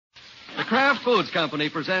Kraft Foods Company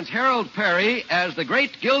presents Harold Perry as the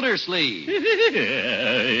Great Gildersleeve.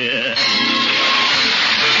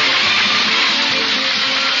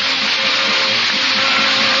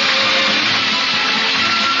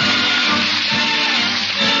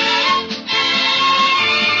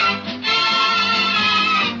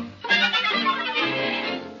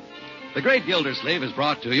 The Great Gildersleeve is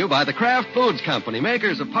brought to you by the Kraft Foods Company,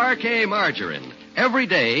 makers of Parquet margarine. Every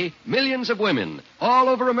day, millions of women all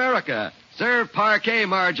over America serve Parquet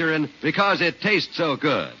margarine because it tastes so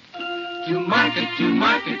good. To market,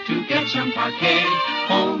 to get some Parquet.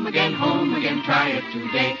 Home again, try it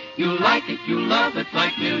today. You like it, you love it,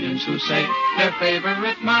 like millions who say their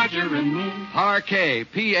favorite margarine. Parquet,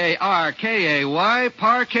 P-A-R-K-A-Y,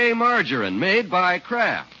 Parquet margarine, made by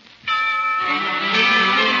Kraft.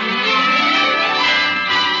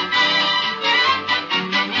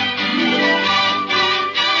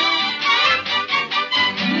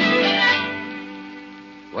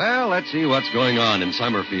 Well, let's see what's going on in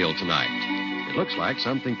Summerfield tonight. It looks like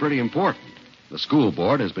something pretty important. The school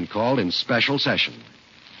board has been called in special session.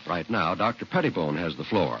 Right now, Dr. Pettibone has the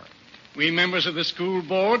floor. We members of the school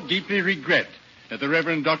board deeply regret that the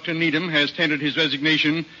Reverend Dr. Needham has tendered his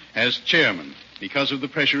resignation as chairman because of the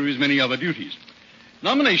pressure of his many other duties.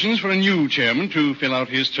 Nominations for a new chairman to fill out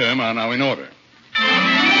his term are now in order.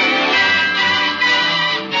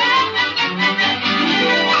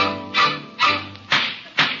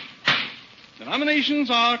 Nominations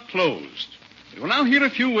are closed. We will now hear a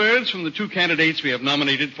few words from the two candidates we have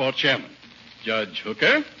nominated for chairman. Judge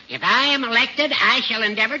Hooker. If I am elected, I shall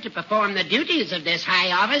endeavor to perform the duties of this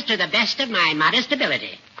high office to the best of my modest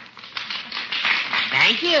ability.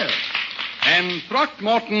 Thank you. And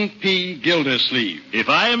Throckmorton P. Gildersleeve. If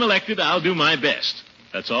I am elected, I'll do my best.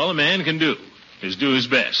 That's all a man can do, is do his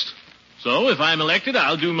best. So if I'm elected,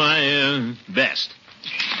 I'll do my best.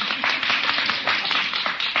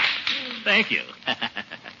 Thank you.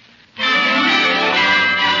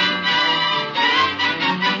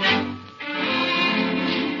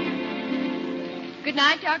 Good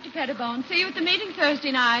night, Dr. Pettibone. See you at the meeting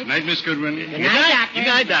Thursday night. Good night, Miss Goodwin. Good night, Doctor. Good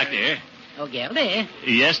night, Doctor. Oh, Gildy.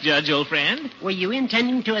 Yes, Judge, old friend? Were you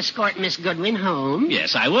intending to escort Miss Goodwin home?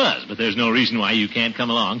 Yes, I was, but there's no reason why you can't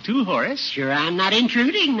come along too, Horace. Sure, I'm not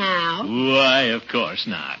intruding now. Why, of course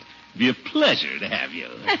not. It'd be a pleasure to have you.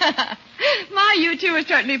 My, you two are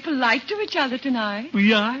certainly polite to each other tonight.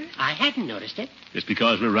 We are? I hadn't noticed it. Just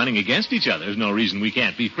because we're running against each other is no reason we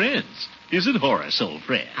can't be friends. Is it, Horace, old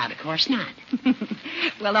friend? Of course not.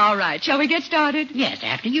 Well, all right. Shall we get started? Yes,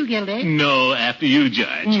 after you, Gildy. No, after you,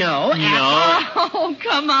 Judge. No, after... Oh,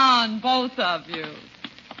 come on, both of you.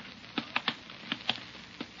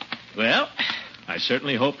 Well, I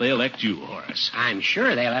certainly hope they elect you, Horace. I'm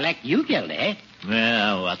sure they'll elect you, Gildy.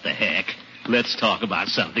 Well, what the heck. Let's talk about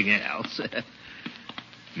something else.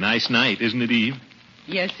 Nice night, isn't it, Eve?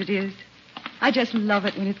 Yes, it is. I just love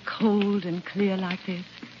it when it's cold and clear like this.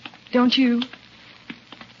 Don't you?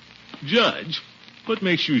 Judge, what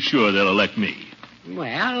makes you sure they'll elect me?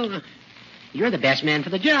 Well, you're the best man for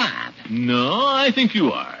the job. No, I think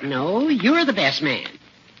you are. No, you're the best man.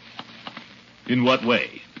 In what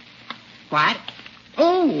way? What?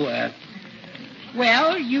 Oh,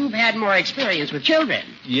 well, you've had more experience with children.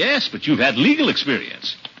 Yes, but you've had legal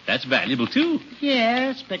experience. That's valuable, too.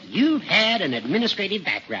 Yes, but you've had an administrative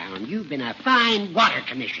background. You've been a fine water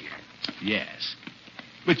commissioner. Yes.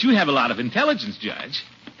 But you have a lot of intelligence, Judge.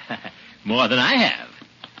 More than I have.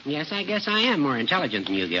 Yes, I guess I am more intelligent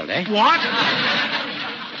than you, Gildy. What?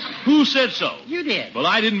 Who said so? You did. Well,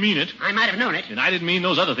 I didn't mean it. I might have known it. And I didn't mean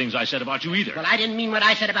those other things I said about you either. Well, I didn't mean what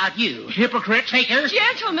I said about you. Hypocrite. Faker.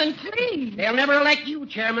 Gentlemen, please. They'll never elect you,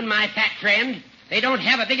 Chairman, my fat friend. They don't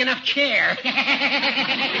have a big enough chair.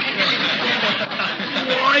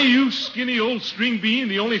 Why, you skinny old string bean,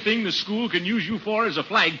 the only thing the school can use you for is a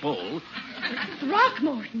flagpole.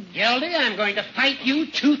 Throckmorton. Gildy, I'm going to fight you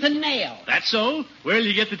tooth and nail. That's so? Where'll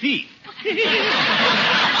you get the teeth?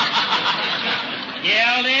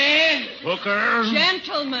 Gildy. Hooker.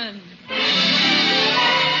 Gentlemen.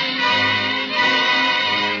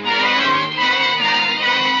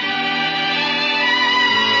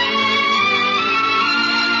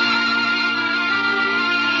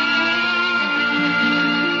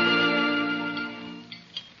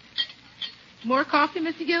 More coffee,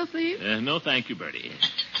 Mr. Gildersleeve? No, thank you, Bertie.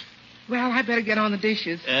 Well, I better get on the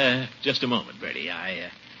dishes. Just a moment, Bertie. I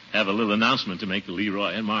have a little announcement to make to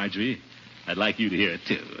Leroy and Marjorie. I'd like you to hear it,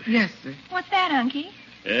 too. Yes, sir. What's that, Unky?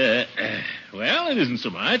 Well, it isn't so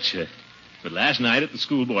much. But last night at the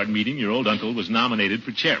school board meeting, your old uncle was nominated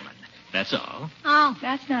for chairman. That's all. Oh,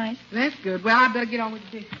 that's nice. That's good. Well, I better get on with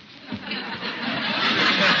the dishes.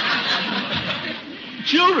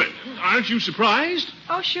 Children, aren't you surprised?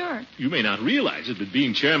 Oh, sure. You may not realize it, but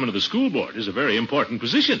being chairman of the school board is a very important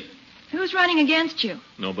position. Who's running against you?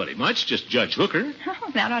 Nobody much, just Judge Hooker.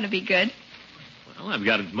 Oh, that ought to be good. Well, I've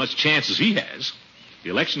got as much chance as he has. The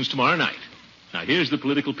election's tomorrow night. Now, here's the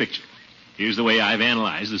political picture. Here's the way I've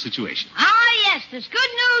analyzed the situation. Ah, yes, there's good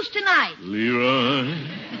news tonight. Leroy.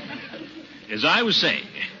 As I was saying,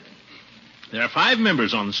 there are 5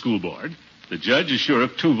 members on the school board. The judge is sure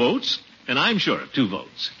of 2 votes, and I'm sure of 2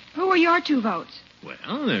 votes. Who are your 2 votes?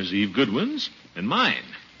 Well, there's Eve Goodwin's and mine.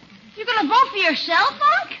 You're going to vote for yourself,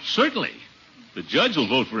 Unc? Certainly. The judge will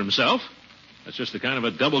vote for himself. That's just the kind of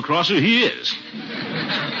a double-crosser he is.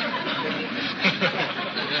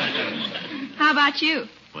 How about you?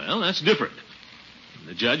 Well, that's different.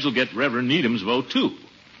 The judge will get Reverend Needham's vote, too.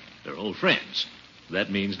 They're old friends. That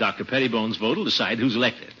means Dr. Pettibone's vote will decide who's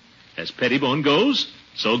elected. As Pettibone goes,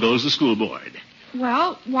 so goes the school board.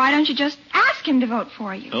 Well, why don't you just ask him to vote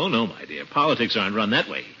for you? Oh, no, my dear. Politics aren't run that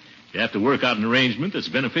way. You have to work out an arrangement that's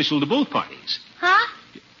beneficial to both parties. Huh?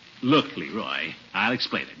 Look, Leroy, I'll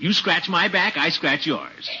explain it. You scratch my back, I scratch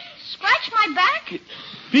yours. Scratch my back?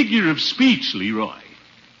 Figure of speech, Leroy.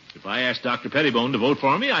 If I ask Dr. Pettibone to vote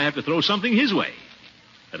for me, I have to throw something his way.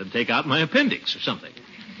 Let him take out my appendix or something.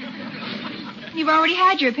 You've already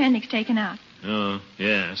had your appendix taken out. Oh,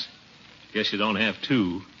 yes. Guess you don't have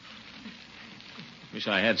 2. Wish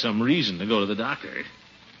I had some reason to go to the doctor.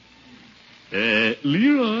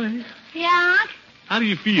 Leroy. Yeah, Unc? How do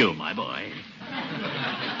you feel, my boy?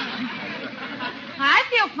 I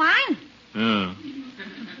feel fine. Oh.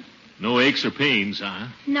 No aches or pains, huh?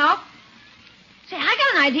 Nope. Say, I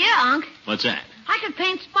got an idea, Unc. What's that? I could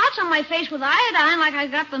paint spots on my face with iodine like I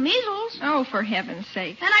got the measles. Oh, for heaven's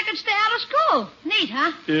sake. Then I could stay out of school. Neat,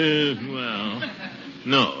 huh? Well,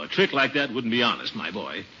 no. A trick like that wouldn't be honest, my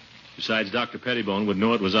boy. Besides, Dr. Pettibone would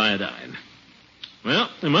know it was iodine. Well,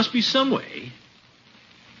 there must be some way.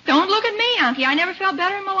 Don't look at me, Unky. I never felt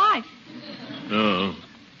better in my life. Oh.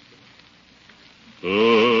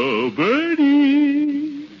 Oh,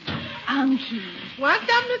 Bertie. Unky. What's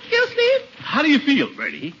up, Miss Gildersleeve? How do you feel,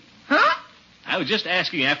 Bertie? Huh? I was just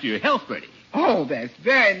asking after your health, Bertie. Oh, that's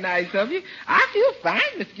very nice of you. I feel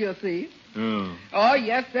fine, Miss Gildersleeve. Oh. Oh,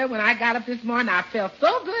 yes, sir. When I got up this morning, I felt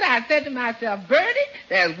so good, I said to myself, Bertie,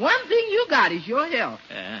 there's one thing you got is your health.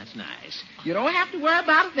 That's nice. You don't have to worry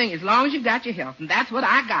about a thing as long as you got your health. And that's what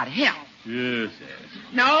I got, health. Yes.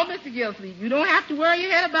 No, Mr. Gildersleeve, you don't have to worry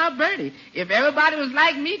your head about Bertie. If everybody was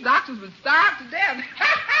like me, doctors would starve to death.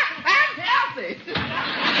 I'm healthy.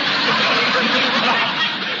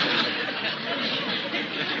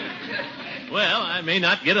 Well, I may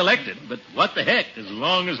not get elected, but what the heck, as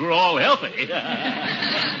long as we're all healthy.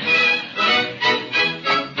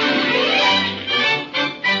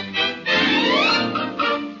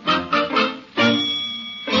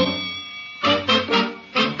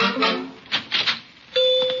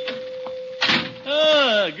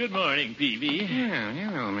 Good morning, Peavy. Oh,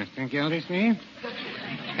 hello, Mr. Gildersleeve.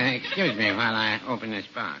 Excuse me while I open this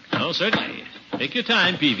box. Oh, certainly. Take your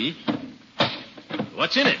time, Peavy.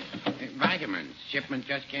 What's in it? Vitamins. Shipment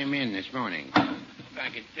just came in this morning. If I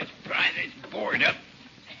could just pry this board up.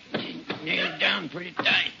 Nailed down pretty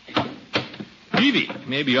tight. Peavy,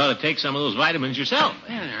 maybe you ought to take some of those vitamins yourself.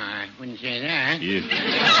 Well, no, I wouldn't say that.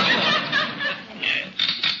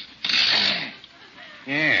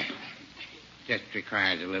 Yeah. Just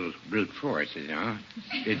requires a little brute force, is all.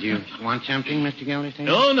 Did you want something, Mr. Gildersleeve?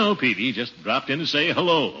 Oh, no, Peavy. Just dropped in to say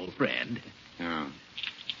hello, old friend. Oh.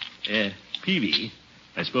 Peavy,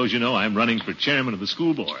 I suppose you know I'm running for chairman of the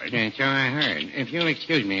school board. Yeah, so I heard. If you'll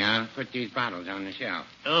excuse me, I'll put these bottles on the shelf.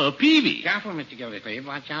 Oh, Peavy. Careful, Mr. Gildersleeve.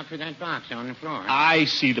 Watch out for that box on the floor. I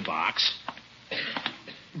see the box.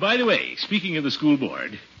 By the way, speaking of the school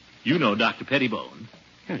board, you know Dr. Pettibone.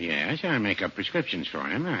 Well, yes, I make up prescriptions for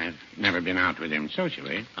him. I've never been out with him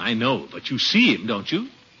socially. I know, but you see him, don't you?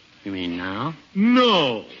 You mean now?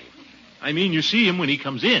 No. I mean, you see him when he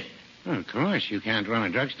comes in. Well, of course. You can't run a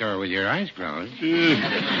drugstore with your eyes closed.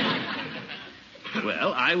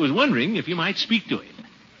 Well, I was wondering if you might speak to him.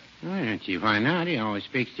 Well, gee, why not? He always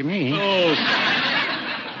speaks to me. Oh.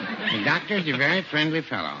 The doctor's a very friendly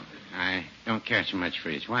fellow. I don't care so much for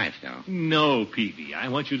his wife, though. No, Peavy. I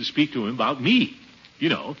want you to speak to him about me. You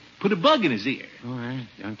know, put a bug in his ear. Oh, I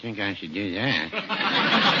don't think I should do that.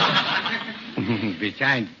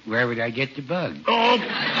 Besides, where would I get the bug? Oh,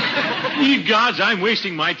 ye gods, I'm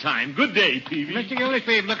wasting my time. Good day, Peavy. Mr.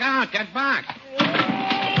 Gildersleeve, look out, that box.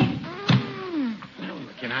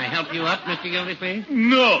 Can I help you up, Mr. Gildersleeve?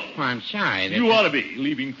 No. Well, I'm sorry. You ought to be,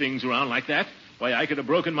 leaving things around like that. Why, I could have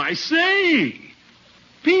broken my... Say!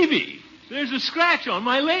 Peavy, There's a scratch on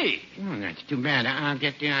my leg. Oh, that's too bad. I'll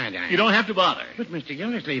get the iodine. You don't have to bother. But, Mr.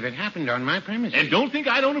 Gildersleeve, it happened on my premises. And don't think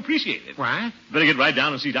I don't appreciate it. What? Better get right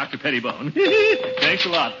down and see Dr. Pettibone. Thanks a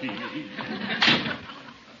lot, Pete.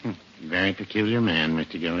 Very peculiar man,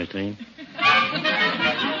 Mr. Gildersleeve.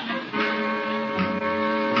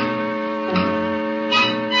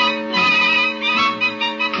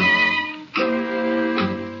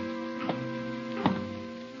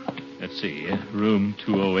 Let's see. Room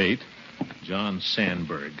 208. John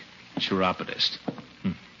Sandberg, chiropodist.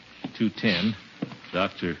 210.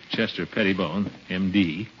 Dr. Chester Pettibone,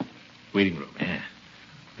 M.D. Waiting room.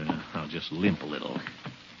 I'll just limp a little.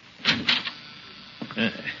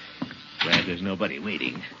 Glad there's nobody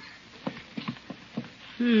waiting.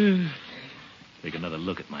 Take another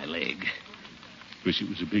look at my leg. Wish it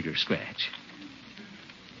was a bigger scratch.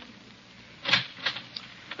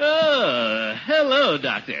 Oh, hello,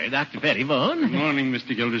 Doctor. Dr. Pettibone. Good morning,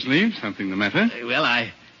 Mr. Gildersleeve. Something the matter? Well,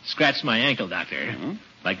 I scratched my ankle, Doctor.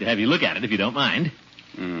 Like to have you look at it if you don't mind.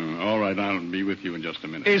 All right, I'll be with you in just a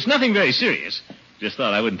minute. It's nothing very serious. Just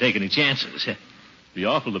thought I wouldn't take any chances. Be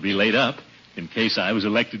awful to be laid up in case I was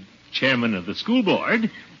elected chairman of the school board.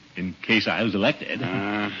 In case I was elected.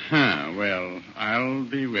 Uh-huh. Well, I'll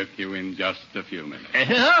be with you in just a few minutes.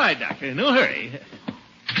 All right, Doctor. No hurry.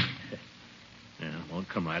 I won't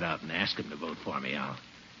come right out and ask him to vote for me. I'll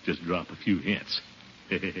just drop a few hints.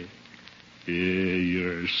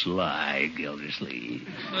 You're sly, Gildersleeve.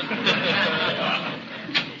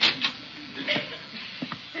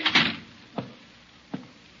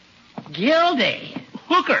 Gildy.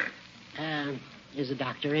 Hooker. Is the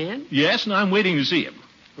doctor in? Yes, and I'm waiting to see him.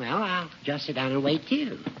 Well, I'll just sit down and wait,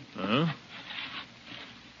 too. Huh?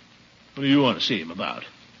 What do you want to see him about?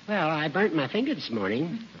 Well, I burnt my finger this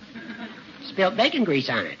morning. Spilled bacon grease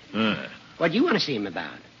on it. What do you want to see him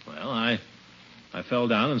about? Well, I fell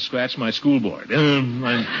down and scratched my school board.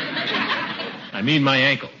 I mean my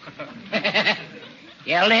ankle.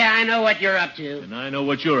 Gildy, I know what you're up to. And I know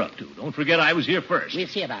what you're up to. Don't forget I was here first. We'll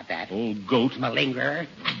see about that. Old goat. Malingerer.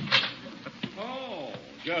 Oh,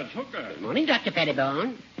 Judge Hooker. Good morning, Dr.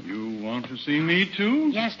 Pettibone. You want to see me, too?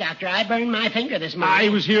 Yes, Doctor. I burned my finger this morning. I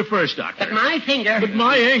was here first, Doctor. But my finger... But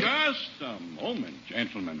my ankle... Just a moment,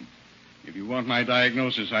 gentlemen. If you want my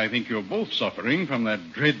diagnosis, I think you're both suffering from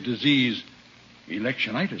that dread disease,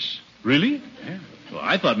 electionitis. Really? Yeah. Well,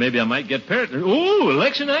 I thought maybe I might get Oh,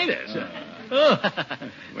 electionitis.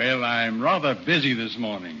 Well, I'm rather busy this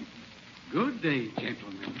morning. Good day,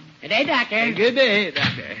 gentlemen. Good day, Doctor. Good day,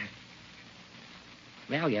 Doctor.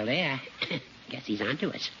 Well, Gildy, I guess he's on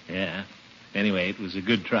to us. Yeah. Anyway, it was a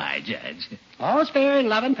good try, Judge. All's fair in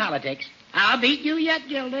love and politics. I'll beat you yet,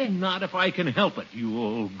 Gildy. Not if I can help it, you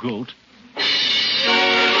old goat.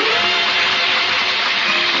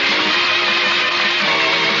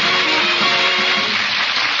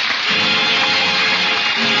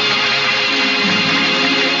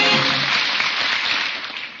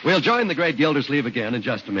 We'll join the great Gildersleeve again in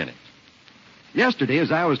just a minute. Yesterday,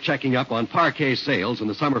 as I was checking up on parquet sales in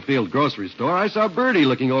the Summerfield grocery store, I saw Bertie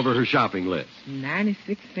looking over her shopping list.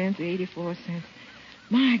 96 cents, 84 cents.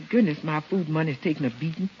 My goodness, my food money's taking a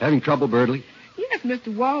beating. Having trouble, Bertie? Yes,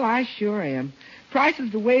 Mr. Wall, I sure am.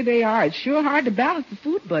 Prices the way they are, it's sure hard to balance the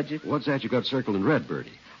food budget. What's that you got circled in red,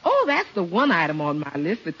 Bertie? Oh, that's the one item on my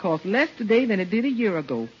list that costs less today than it did a year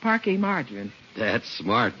ago. Parquet margarine. That's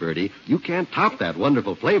smart, Bertie. You can't top that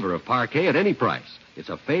wonderful flavor of parquet at any price. It's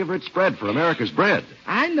a favorite spread for America's bread.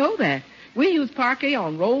 I know that. We use parquet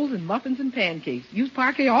on rolls and muffins and pancakes. Use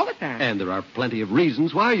parquet all the time. And there are plenty of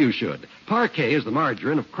reasons why you should. Parquet is the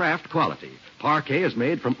margarine of Kraft quality. Parquet is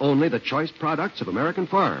made from only the choice products of American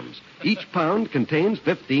farms. Each pound contains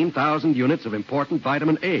 15,000 units of important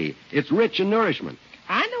vitamin A. It's rich in nourishment.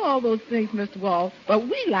 I know all those things, Mr. Wall, but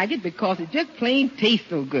we like it because it just plain tastes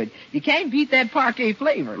so good. You can't beat that parquet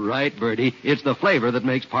flavor. Right, Bertie. It's the flavor that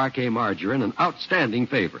makes parquet margarine an outstanding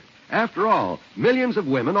favorite. After all, millions of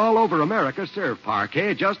women all over America serve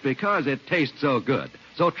parquet just because it tastes so good.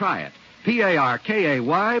 So try it.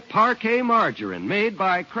 Parkay, parquet margarine, made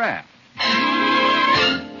by Kraft.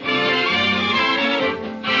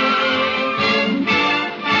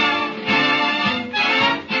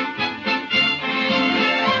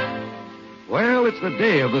 Well, it's the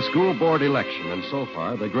day of the school board election, and so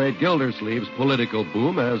far, the great Gildersleeve's political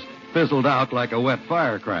boom has fizzled out like a wet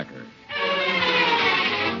firecracker.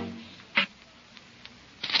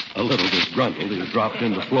 A little disgruntled, he dropped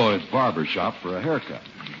into Floyd's barber shop for a haircut.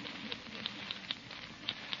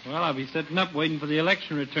 Well, I'll be sitting up waiting for the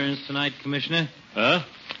election returns tonight, Commissioner. Huh?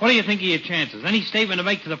 What do you think of your chances? Any statement to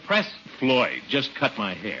make to the press? Floyd, just cut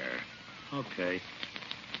my hair. Okay.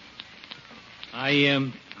 I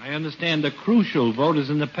I understand the crucial vote is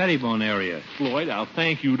in the Pettibone area. Floyd, I'll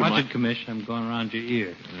thank you to Watch it, Commissioner. I'm going around your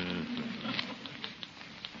ear.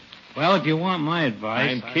 Well, if you want my advice...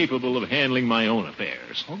 I'm capable of handling my own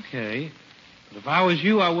affairs. Okay. But if I was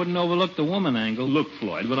you, I wouldn't overlook the woman angle. Look,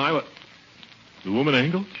 Floyd, when I was... The woman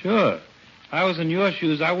angle? Sure. If I was in your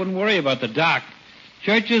shoes, I wouldn't worry about the doc.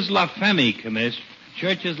 Churches la femme, Commiss.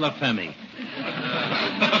 Churches la femme.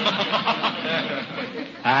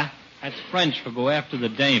 Huh? That's French for go after the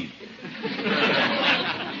dame.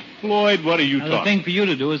 Floyd, what are you talking? The thing for you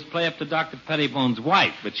to do is play up to Dr. Pettibone's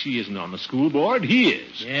wife. But she isn't on the school board. He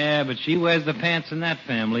is. Yeah, but she wears the pants in that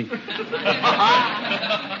family. The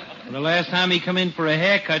last time he come in for a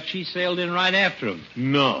haircut, she sailed in right after him.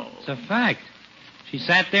 No. It's a fact. She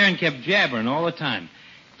sat there and kept jabbering all the time.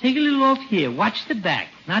 Take a little off here. Watch the back.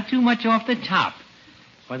 Not too much off the top.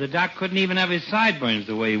 Why, the doc couldn't even have his sideburns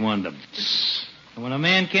the way he wanted them. And when a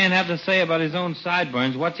man can't have to say about his own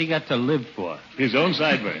sideburns, what's he got to live for? His own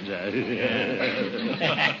sideburns,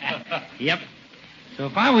 Yep. So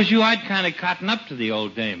if I was you, I'd kind of cotton up to the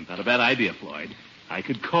old dame. Not a bad idea, Floyd. I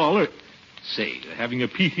could call her. Say, they're having a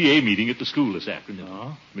PTA meeting at the school this afternoon.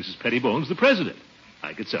 Oh? Mrs. Pettibone's the president.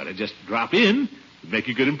 I could sort of just drop in and make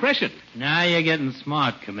a good impression. Now you're getting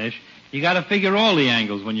smart, Commish. You got to figure all the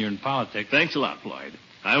angles when you're in politics. Thanks a lot, Floyd.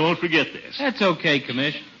 I won't forget this. That's okay,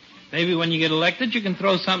 Commish. Maybe when you get elected, you can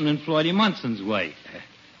throw something in Floydie Munson's way.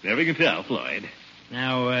 Never can tell, Floyd.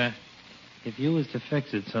 Now, if you was to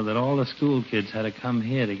fix it so that all the school kids had to come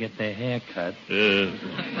here to get their hair cut... Well,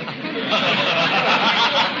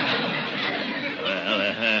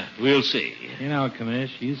 we'll see. You know,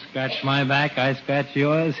 Commish, you scratch my back, I scratch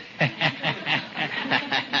yours.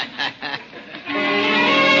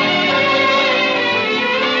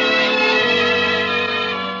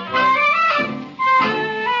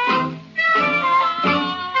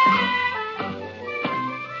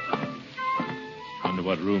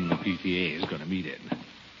 What room the PTA is going to meet in.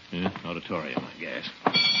 Auditorium, I guess.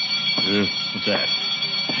 What's that?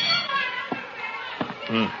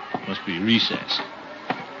 Must be recess.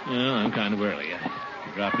 Well, I'm kind of early.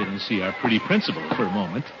 I'll drop in and see our pretty principal for a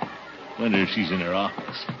moment. Wonder if she's in her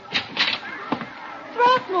office.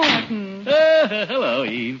 Throckmorton. Hello,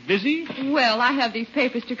 Eve. Busy? Well, I have these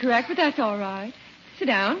papers to correct, but that's all right. Sit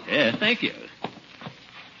down. Yeah, thank you.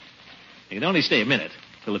 You can only stay a minute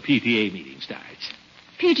till the PTA meeting starts.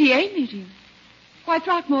 PTA meeting? Why,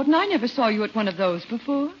 Throckmorton, I never saw you at one of those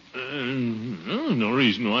before. No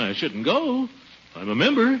reason why I shouldn't go. I'm a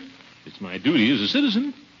member. It's my duty as a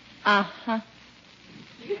citizen. Uh-huh.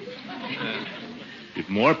 If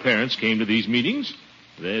more parents came to these meetings,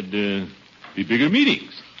 there'd be bigger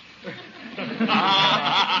meetings.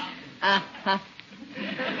 Uh-huh.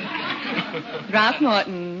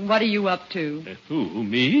 Throckmorton, what are you up to? Who,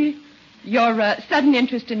 me? Your sudden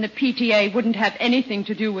interest in the PTA wouldn't have anything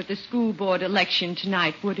to do with the school board election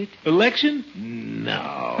tonight, would it? Election?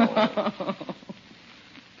 No.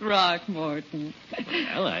 Throckmorton.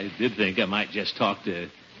 Well, I did think I might just talk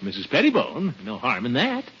to Mrs. Pettibone. No harm in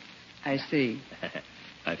that. I see.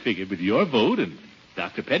 I figured with your vote and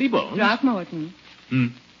Dr. Pettibone's... Throckmorton.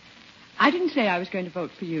 I didn't say I was going to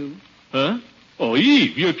vote for you. Huh? Oh,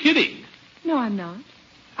 Eve, you're kidding. No, I'm not.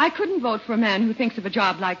 I couldn't vote for a man who thinks of a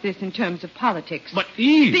job like this in terms of politics. But,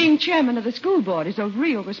 Eve... Being chairman of the school board is a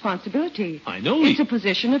real responsibility. I know, It's a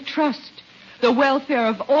position of trust. The welfare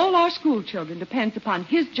of all our school children depends upon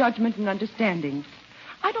his judgment and understanding.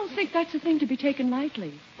 I don't think that's a thing to be taken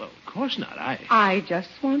lightly. Well, of course not. I just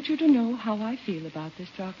want you to know how I feel about this,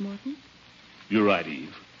 Throckmorton. You're right,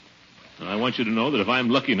 Eve. And I want you to know that if I'm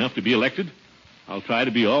lucky enough to be elected, I'll try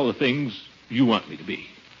to be all the things you want me to be.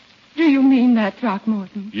 Do you mean that,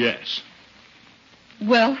 Throckmorton? Yes.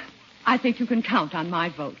 Well, I think you can count on my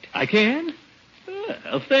vote. I can?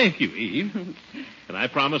 Well, thank you, Eve. And I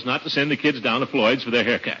promise not to send the kids down to Floyd's for their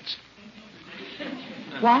haircuts.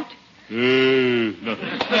 What?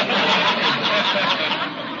 Nothing.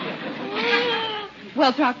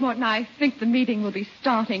 Well, Throckmorton, I think the meeting will be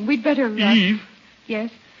starting. We'd better... Eve? Yes?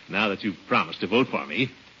 Now that you've promised to vote for me,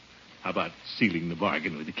 how about sealing the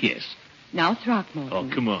bargain with a kiss? Now, Throckmorton. Oh,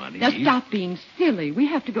 come on, Eve. Now, stop being silly. We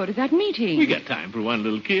have to go to that meeting. We got time for one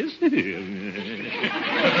little kiss.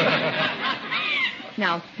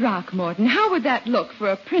 Now, Throckmorton, how would that look for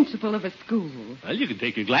a principal of a school? Well, you can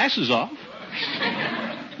take your glasses off.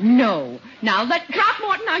 No. Now,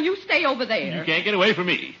 Throckmorton, now you stay over there. You can't get away from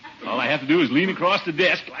me. All I have to do is lean across the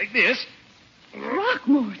desk like this.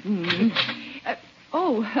 Throckmorton.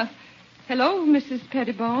 Hello, Mrs.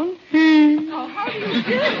 Pettibone. Oh, how do you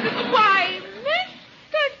do? Why,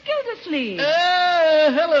 Mr. Gildersleeve.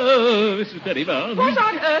 Hello, Mrs. Pettibone. What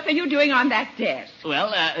on earth are you doing on that desk?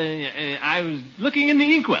 Well, I was looking in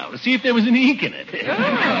the inkwell to see if there was any ink in it. Oh,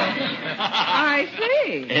 I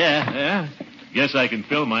see. Yeah. Guess I can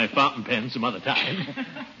fill my fountain pen some other time.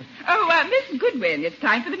 Oh, Miss Goodwin, it's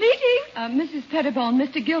time for the meeting. Mrs. Pettibone,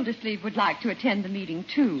 Mr. Gildersleeve would like to attend the meeting,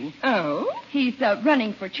 too. Oh? He's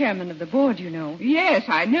running for chairman of the board, you know. Yes,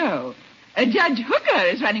 I know. Judge Hooker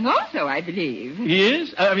is running also, I believe. He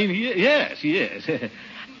is? Yes, he is.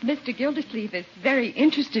 Mr. Gildersleeve is very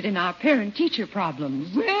interested in our parent-teacher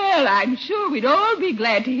problems. Well, I'm sure we'd all be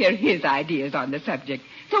glad to hear his ideas on the subject.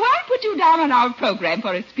 So I'll put you down on our program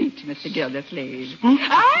for a speech, Mr. Gildersleeve.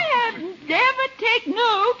 I never take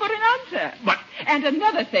no for an answer. But... And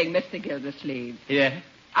another thing, Mr. Gildersleeve. Yeah?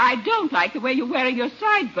 I don't like the way you're wearing your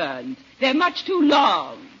sideburns. They're much too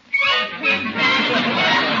long.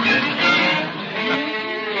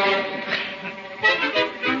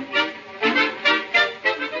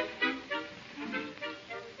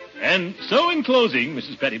 And so in closing,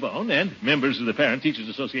 Mrs. Pettibone and members of the Parent Teachers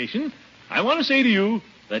Association, I want to say to you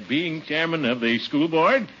that being chairman of the school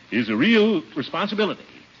board is a real responsibility.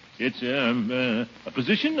 It's a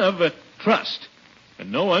position of trust,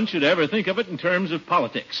 and no one should ever think of it in terms of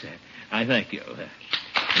politics. I thank you.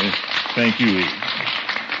 Thank you, Eve.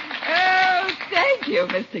 Oh, thank you,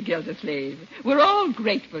 Mr. Gildersleeve. We're all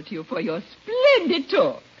grateful to you for your splendid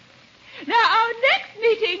talk. Now, our next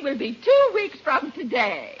meeting will be 2 weeks from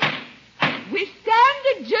today. We stand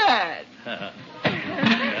adjourned.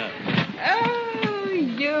 Oh,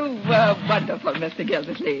 you were wonderful, Mr.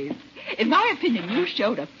 Gildersleeve. In my opinion, you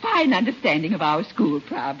showed a fine understanding of our school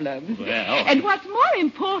problems. Well... And what's more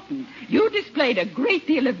important, you displayed a great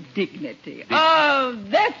deal of dignity. Oh,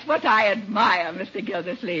 that's what I admire, Mr.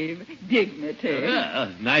 Gildersleeve. Dignity.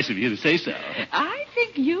 Well, nice of you to say so. I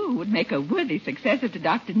think you would make a worthy successor to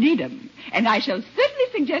Dr. Needham, and I shall certainly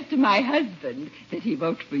suggest to my husband that he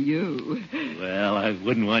vote for you. Well, I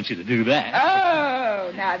wouldn't want you to do that.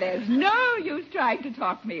 Oh, now there's no use trying to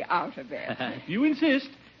talk me out of it. If you insist.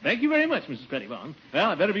 Thank you very much, Mrs. Pettibone. Well,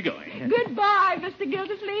 I better be going. Goodbye, Mr.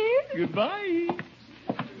 Gildersleeve. Goodbye.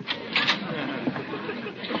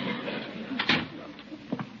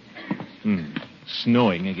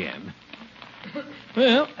 Snowing again.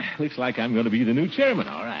 Well, looks like I'm going to be the new chairman,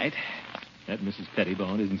 all right. That Mrs.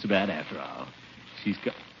 Pettibone isn't so bad after all. She's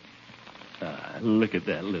got... look at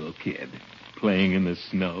that little kid playing in the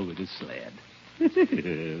snow with his sled.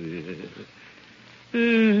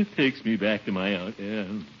 Takes me back to my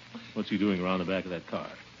own. What's he doing around the back of that car?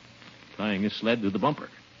 Tying his sled to the bumper.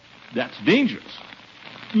 That's dangerous.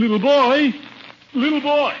 Little boy.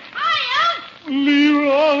 Hi, Unc.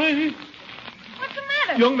 Leroy. What's the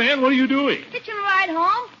matter? Young man, what are you doing? Hitching a ride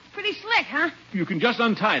home? Pretty slick, huh? You can just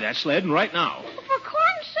untie that sled and right now. Well, for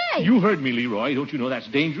corn's sake. You heard me, Leroy. Don't you know that's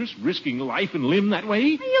dangerous, risking life and limb that way? Are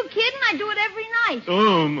you kidding? I do it every night.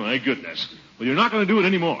 Oh, my goodness. Well, you're not going to do it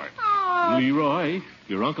anymore. Oh. Leroy,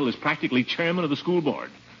 your uncle is practically chairman of the school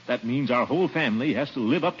board. That means our whole family has to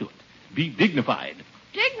live up to it. Be dignified.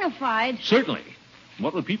 Dignified? Certainly.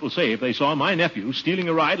 What would people say if they saw my nephew stealing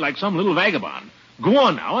a ride like some little vagabond? Go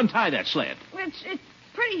on now, untie that sled. It's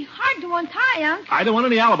pretty hard to untie, Unc. I don't want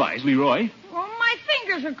any alibis, Leroy. Well, my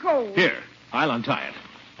fingers are cold. Here, I'll untie it.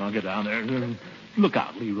 I'll get down there. Look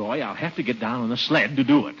out, Leroy. I'll have to get down on the sled to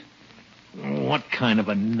do it. What kind of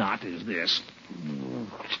a knot is this? Hey,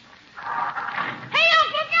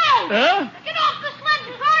 Unc, look out! Huh? Get off the sled.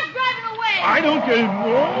 The car's driving away. I don't get...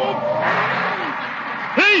 Oh.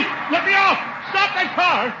 Hey, let me off! Stop that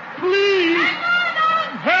car! Please!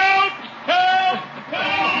 Help! Help!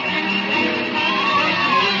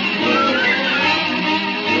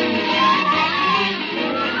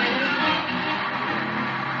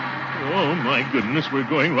 Oh, my goodness, we're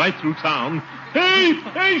going right through town. Hey,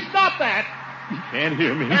 stop that! You can't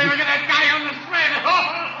hear me. Hey, look at that guy on the sled.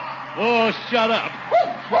 Oh, shut up.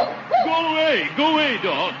 Go away,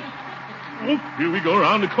 dog. Oh, here we go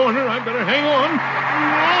around the corner. I better hang on.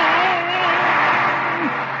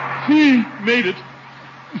 He made it.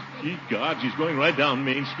 Gee, God, she's going right down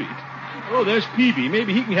Main Street. Oh, there's Peavy.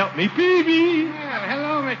 Maybe he can help me. Peavy! Well,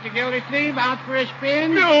 hello, Mr. Gildersleeve. Out for a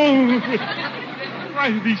spin? No! Why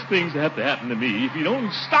do these things have to happen to me? If you don't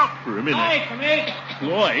stop for a minute. Hey, come in.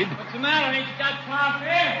 Floyd? What's the matter? Ain't you got coffee?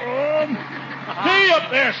 Hey, up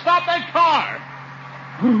there! Stop that car!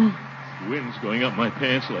 Wind's going up my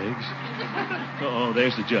pants legs. Oh,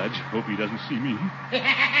 there's the judge. Hope he doesn't see me.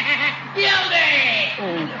 Gildy!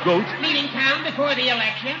 Oh, goat. Leaving town before the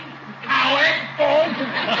election? Coward!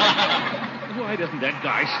 Why doesn't that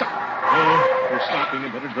guy stop? Oh, for stopping, I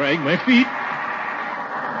better drag my feet.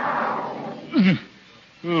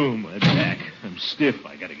 Oh, my back. I'm stiff.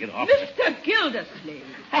 I got to get off. Mr. Gildersleeve.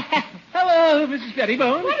 Hello, Mrs.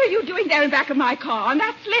 Pettibone. What are you doing there in back of my car on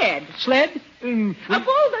that sled? Sled? Of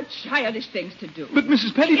all the childish things to do. But,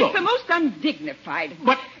 Mrs. Pettibone. It's the most undignifid.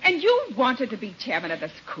 But... And you wanted to be chairman of the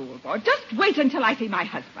school board. Just wait until I see my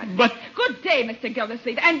husband. But... Good day, Mr.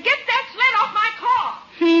 Gildersleeve. And get that sled off my car.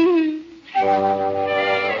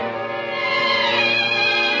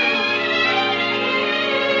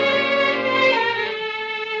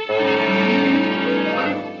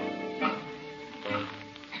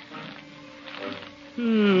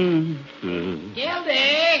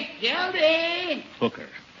 Gildy! Hooker,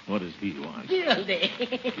 what does he want? Gildy,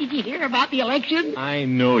 did you hear about the election? I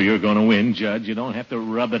know you're going to win, Judge. You don't have to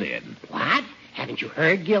rub it in. What? Haven't you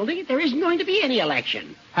heard, Gildy? There isn't going to be any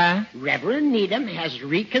election. Huh? Reverend Needham has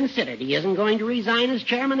reconsidered. He isn't going to resign as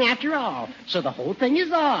chairman after all. So the whole thing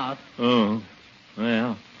is off. Oh,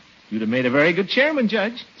 well, you'd have made a very good chairman,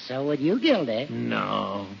 Judge. So would you, Gildy.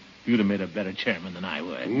 No, you'd have made a better chairman than I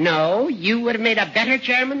would. No, you would have made a better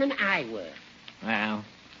chairman than I would. Well,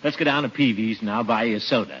 let's go down to Peavy's and I'll buy you a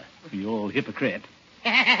soda. You old hypocrite.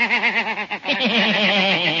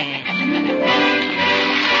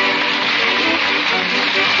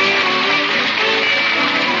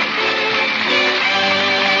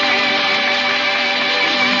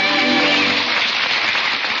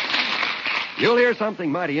 You'll hear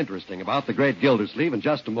something mighty interesting about the great Gildersleeve in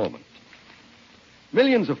just a moment.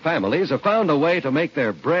 Millions of families have found a way to make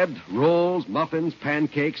their bread, rolls, muffins,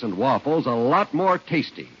 pancakes, and waffles a lot more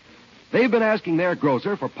tasty. They've been asking their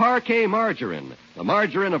grocer for Parquet margarine, the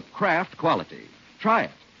margarine of Kraft quality. Try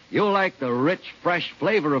it. You'll like the rich, fresh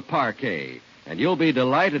flavor of Parquet, and you'll be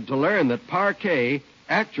delighted to learn that Parquet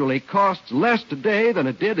actually costs less today than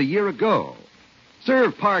it did a year ago.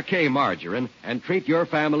 Serve Parquet margarine and treat your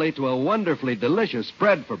family to a wonderfully delicious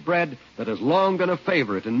spread for bread that has long been a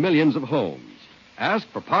favorite in millions of homes. Ask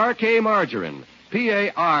for Parquet margarine,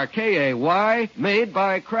 Parkay, made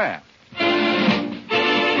by Kraft.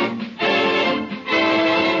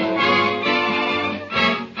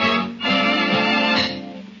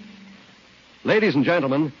 Ladies and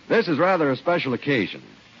gentlemen, this is rather a special occasion.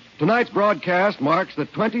 Tonight's broadcast marks the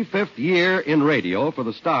 25th year in radio for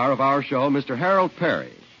the star of our show, Mr. Harold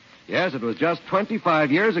Perry. Yes, it was just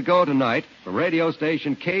 25 years ago tonight from radio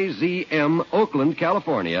station KZM, Oakland,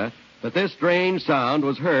 California, that this strange sound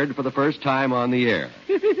was heard for the first time on the air.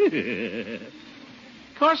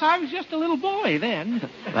 Of course, I was just a little boy then.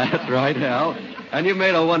 That's right, Hal. And you've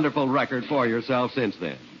made a wonderful record for yourself since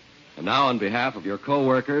then. And now, on behalf of your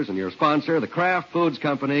co-workers and your sponsor, the Kraft Foods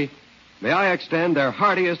Company, may I extend their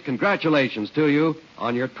heartiest congratulations to you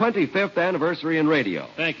on your 25th anniversary in radio.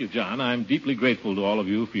 Thank you, John. I'm deeply grateful to all of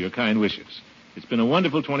you for your kind wishes. It's been a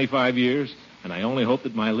wonderful 25 years, and I only hope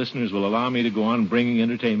that my listeners will allow me to go on bringing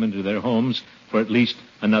entertainment to their homes for at least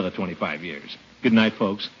another 25 years. Good night,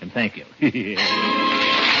 folks, and thank you.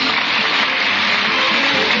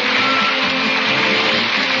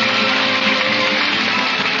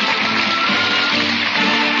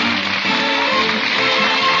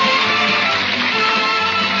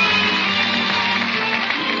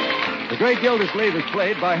 The Great Gildersleeve is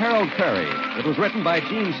played by Harold Perry. It was written by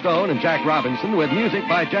Gene Stone and Jack Robinson with music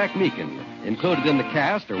by Jack Meakin. Included in the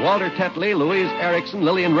cast are Walter Tetley, Louise Erickson,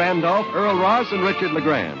 Lillian Randolph, Earl Ross, and Richard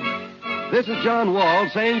LeGrand. This is John Wall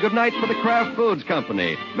saying goodnight for the Kraft Foods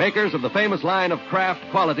Company, makers of the famous line of Kraft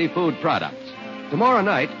quality food products. Tomorrow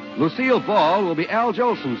night, Lucille Ball will be Al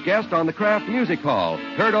Jolson's guest on the Kraft Music Hall,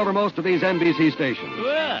 heard over most of these NBC stations.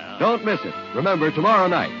 Well. Don't miss it. Remember, tomorrow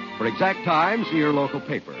night. For exact time, see your local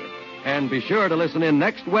paper. And be sure to listen in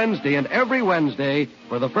next Wednesday and every Wednesday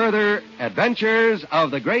for the further adventures of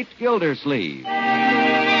the Great Gildersleeve.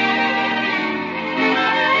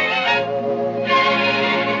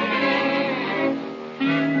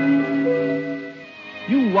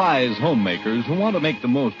 You wise homemakers who want to make the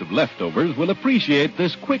most of leftovers will appreciate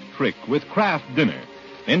this quick trick with Kraft Dinner.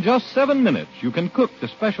 In just 7 minutes, you can cook the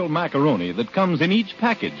special macaroni that comes in each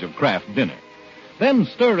package of Kraft Dinner. Then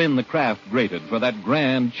stir in the Kraft grated for that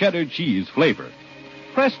grand cheddar cheese flavor.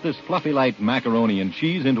 Press this fluffy light macaroni and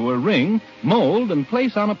cheese into a ring, mold, and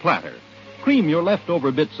place on a platter. Cream your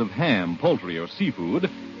leftover bits of ham, poultry, or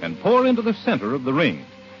seafood, and pour into the center of the ring.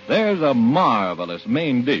 There's a marvelous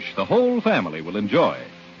main dish the whole family will enjoy.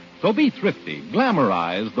 So be thrifty,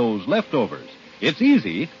 glamorize those leftovers. It's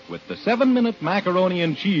easy with the 7-minute macaroni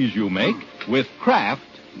and cheese you make with Kraft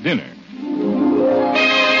Dinner.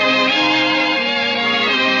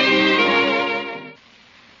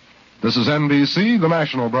 This is NBC, the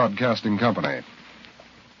national broadcasting company.